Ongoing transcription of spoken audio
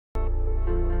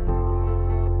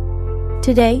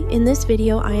Today, in this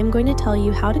video, I am going to tell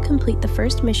you how to complete the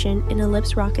first mission in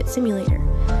Ellipse Rocket Simulator.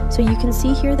 So you can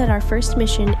see here that our first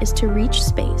mission is to reach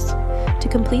space. To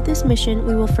complete this mission,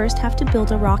 we will first have to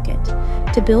build a rocket.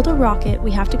 To build a rocket,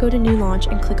 we have to go to New Launch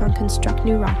and click on Construct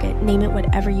New Rocket, name it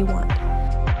whatever you want.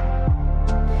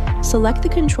 Select the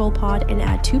control pod and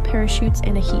add 2 parachutes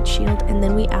and a heat shield, and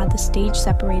then we add the stage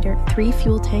separator, 3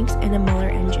 fuel tanks, and a Muller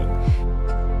engine.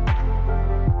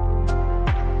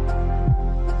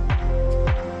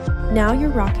 Now your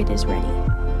rocket is ready.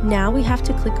 Now we have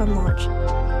to click on launch.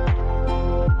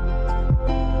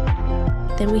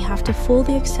 Then we have to pull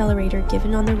the accelerator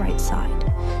given on the right side.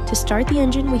 To start the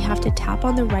engine, we have to tap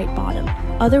on the right bottom.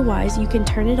 Otherwise, you can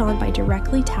turn it on by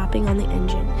directly tapping on the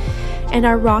engine, and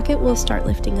our rocket will start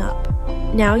lifting up.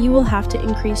 Now you will have to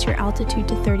increase your altitude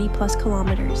to 30+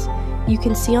 kilometers. You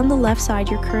can see on the left side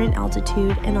your current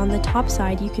altitude, and on the top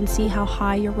side you can see how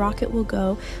high your rocket will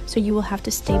go, so you will have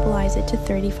to stabilize it to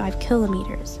 35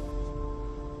 kilometers.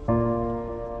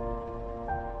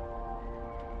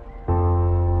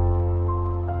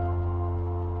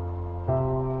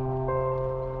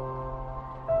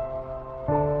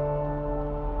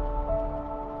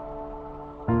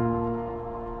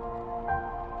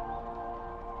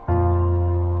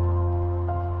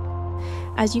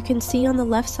 As you can see on the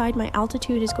left side, my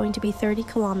altitude is going to be 30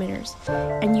 kilometers,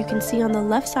 and you can see on the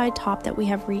left side top that we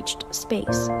have reached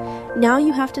space. Now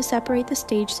you have to separate the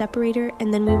stage separator,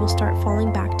 and then we will start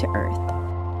falling back to Earth.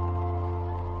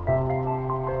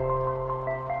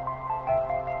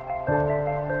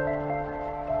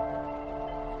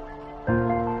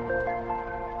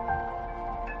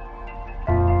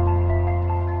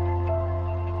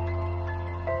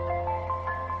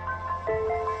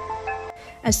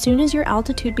 As soon as your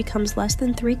altitude becomes less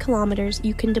than 3 kilometers,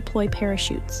 you can deploy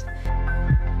parachutes.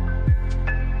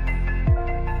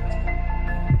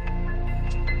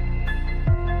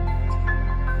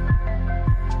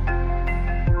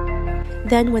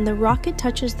 Then when the rocket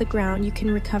touches the ground, you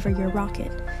can recover your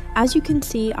rocket. As you can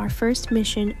see, our first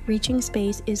mission, reaching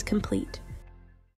space, is complete.